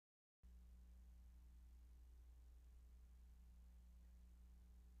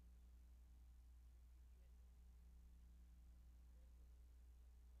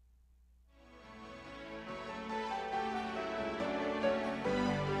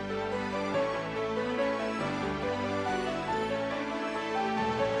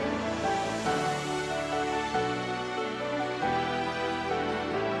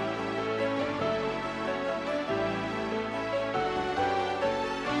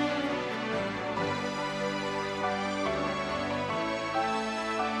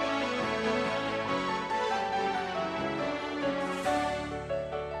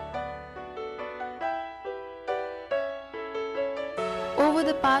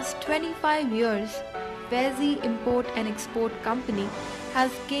Over the past 25 years, Feizy Import and Export Company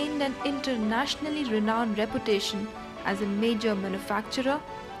has gained an internationally renowned reputation as a major manufacturer,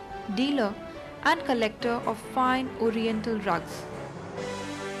 dealer and collector of fine oriental rugs.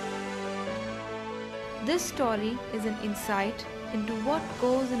 This story is an insight into what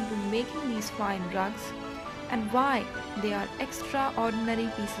goes into making these fine rugs and why they are extraordinary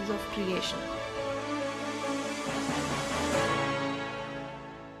pieces of creation.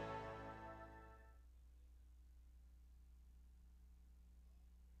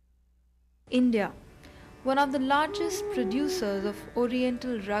 India, one of the largest producers of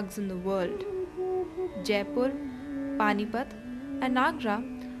oriental rugs in the world. Jaipur, Panipat and Agra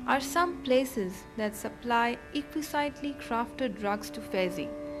are some places that supply exquisitely crafted rugs to Feizy,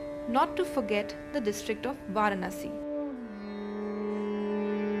 not to forget the district of Varanasi.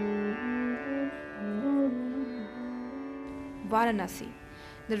 Varanasi,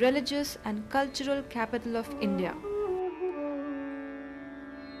 the religious and cultural capital of India.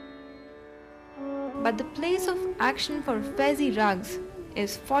 But the place of action for Feizy rugs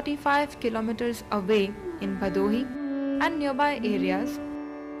is 45 kilometers away in Bhadohi and nearby areas,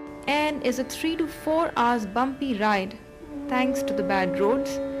 and is a 3 to 4 hours bumpy ride thanks to the bad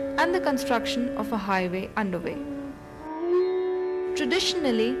roads and the construction of a highway underway.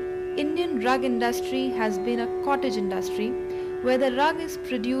 Traditionally, Indian rug industry has been a cottage industry where the rug is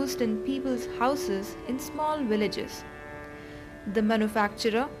produced in people's houses in small villages. The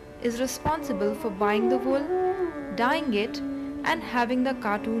manufacturer is responsible for buying the wool, dyeing it and having the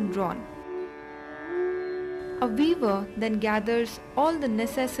cartoon drawn. A weaver then gathers all the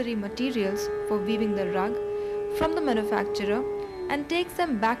necessary materials for weaving the rug from the manufacturer and takes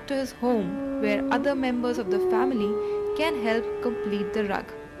them back to his home where other members of the family can help complete the rug.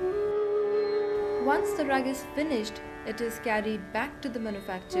 Once the rug is finished, it is carried back to the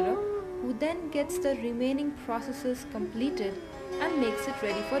manufacturer who then gets the remaining processes completed and makes it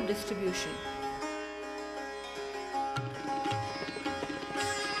ready for distribution.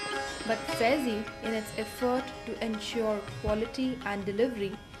 But Feizy, in its effort to ensure quality and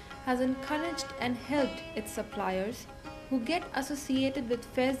delivery, has encouraged and helped its suppliers who get associated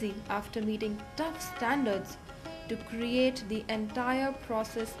with Feizy after meeting tough standards to create the entire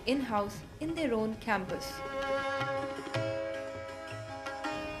process in-house in their own campus.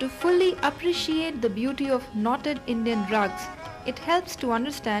 To fully appreciate the beauty of knotted Indian rugs, it helps to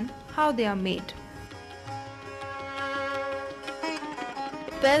understand how they are made.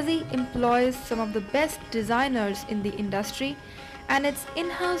 Feizy employs some of the best designers in the industry, and its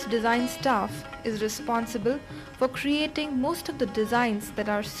in-house design staff is responsible for creating most of the designs that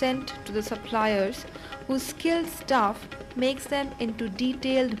are sent to the suppliers, whose skilled staff makes them into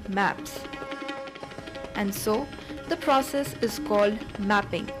detailed maps. And so, the process is called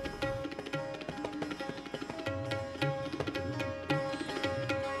mapping.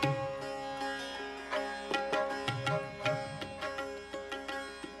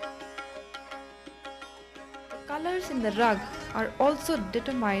 Colors in the rug are also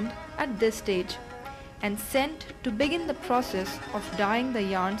determined at this stage and sent to begin the process of dyeing the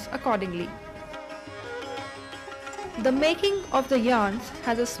yarns accordingly. The making of the yarns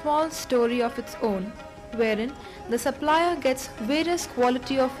has a small story of its own, wherein the supplier gets various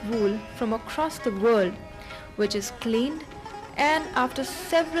quality of wool from across the world, which is cleaned and after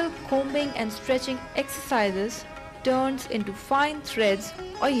several combing and stretching exercises turns into fine threads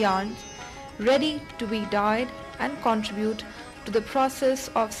or yarns ready to be dyed and contribute to the process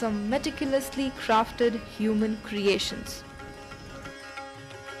of some meticulously crafted human creations.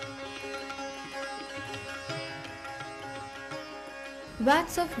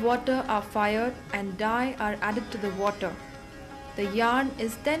 Vats of water are fired and dye are added to the water. The yarn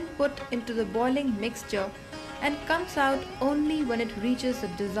is then put into the boiling mixture and comes out only when it reaches the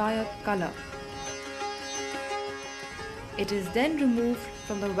desired color. It is then removed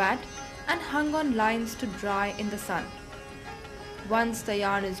from the vat and hung on lines to dry in the sun. Once the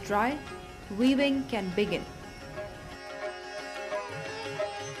yarn is dry, weaving can begin.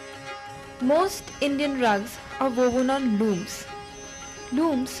 Most Indian rugs are woven on looms.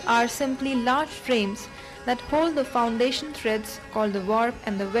 Looms are simply large frames that hold the foundation threads called the warp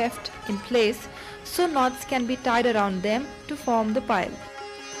and the weft in place so knots can be tied around them to form the pile.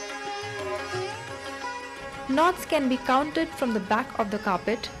 Knots can be counted from the back of the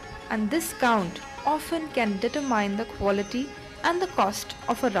carpet, and this count often can determine the quality and the cost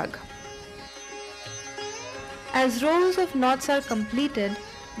of a rug. As rows of knots are completed,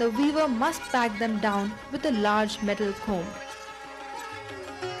 the weaver must pack them down with a large metal comb.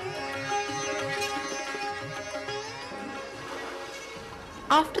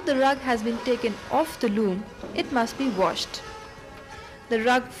 After the rug has been taken off the loom, it must be washed. The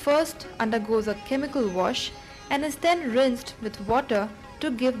rug first undergoes a chemical wash and is then rinsed with water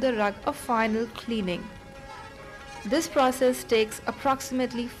to give the rug a final cleaning. This process takes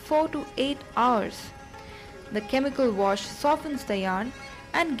approximately 4 to 8 hours. The chemical wash softens the yarn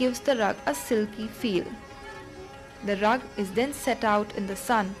and gives the rug a silky feel. The rug is then set out in the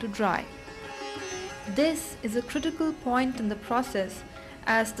sun to dry. This is a critical point in the process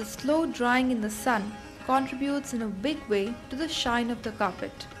as the slow drying in the sun contributes in a big way to the shine of the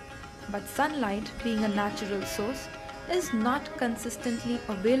carpet. But sunlight, being a natural source, is not consistently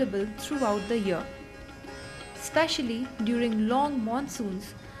available throughout the year, especially during long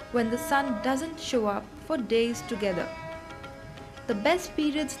monsoons when the sun doesn't show up for days together. The best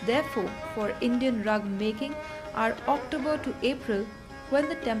periods therefore for Indian rug making are October to April, when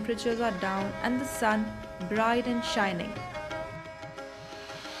the temperatures are down and the sun bright and shining.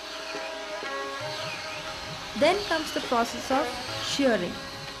 Then comes the process of shearing.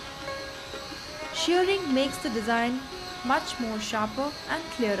 Shearing makes the design much more sharper and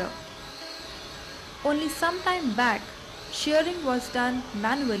clearer. Only some time back, shearing was done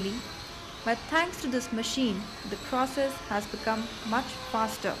manually, but thanks to this machine, the process has become much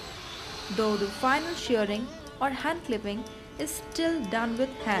faster, though the final shearing or hand clipping is still done with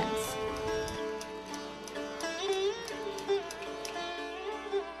hands.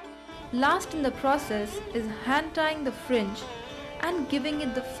 Last in the process is hand tying the fringe and giving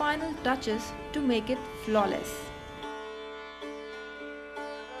it the final touches to make it flawless.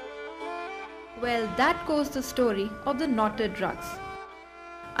 Well, that goes the story of the knotted rugs.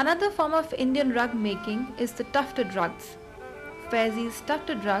 Another form of Indian rug making is the tufted rugs. Feizy's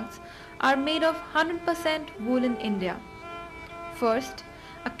tufted rugs are made of 100% wool in India. First,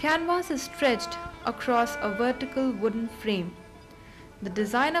 a canvas is stretched across a vertical wooden frame. The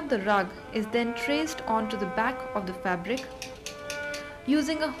design of the rug is then traced onto the back of the fabric.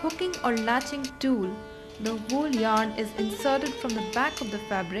 Using a hooking or latching tool, the wool yarn is inserted from the back of the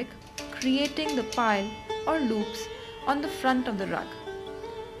fabric, creating the pile or loops on the front of the rug.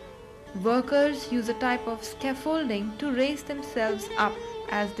 Workers use a type of scaffolding to raise themselves up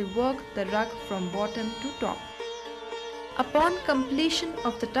as they work the rug from bottom to top. Upon completion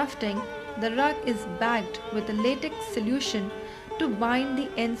of the tufting, the rug is bagged with a latex solution to bind the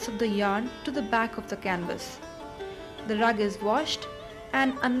ends of the yarn to the back of the canvas. The rug is washed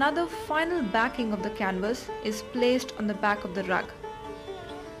and another final backing of the canvas is placed on the back of the rug.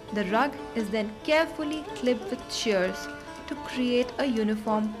 The rug is then carefully clipped with shears to create a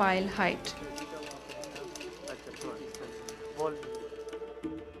uniform pile height.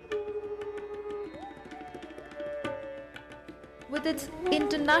 With its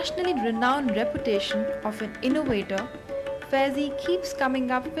internationally renowned reputation of an innovator, Feizy keeps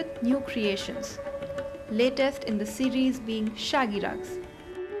coming up with new creations, latest in the series being shaggy rugs.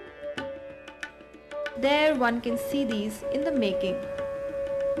 There one can see these in the making.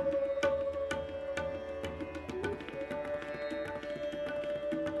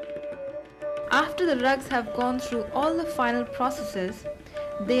 After the rugs have gone through all the final processes,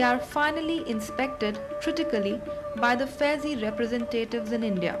 they are finally inspected critically by the Feizy representatives in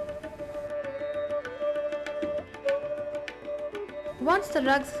India. Once the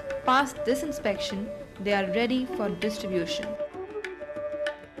rugs pass this inspection, they are ready for distribution.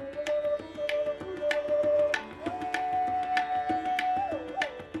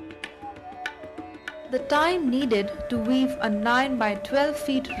 The time needed to weave a 9 by 12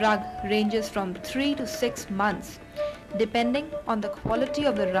 feet rug ranges from 3 to 6 months, depending on the quality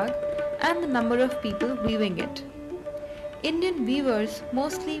of the rug and the number of people weaving it. Indian weavers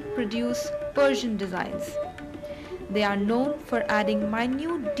mostly produce Persian designs. They are known for adding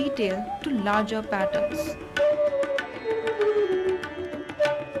minute detail to larger patterns.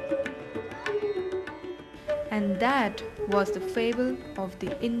 And that was the fable of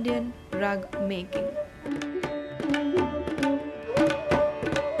the Indian rug making.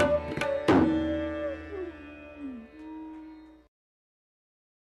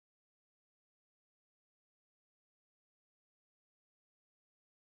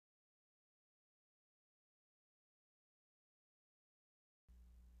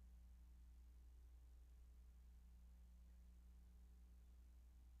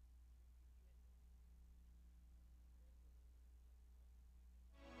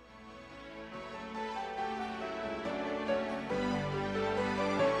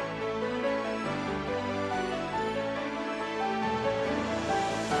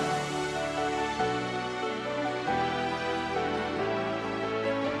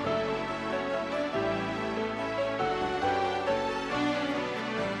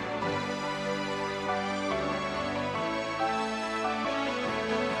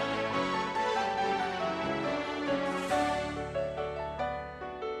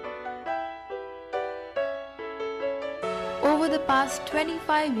 the past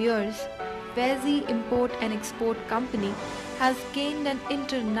 25 years, Feizy Import and Export Company has gained an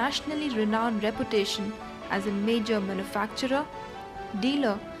internationally renowned reputation as a major manufacturer,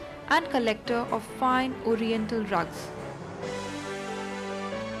 dealer and collector of fine oriental rugs.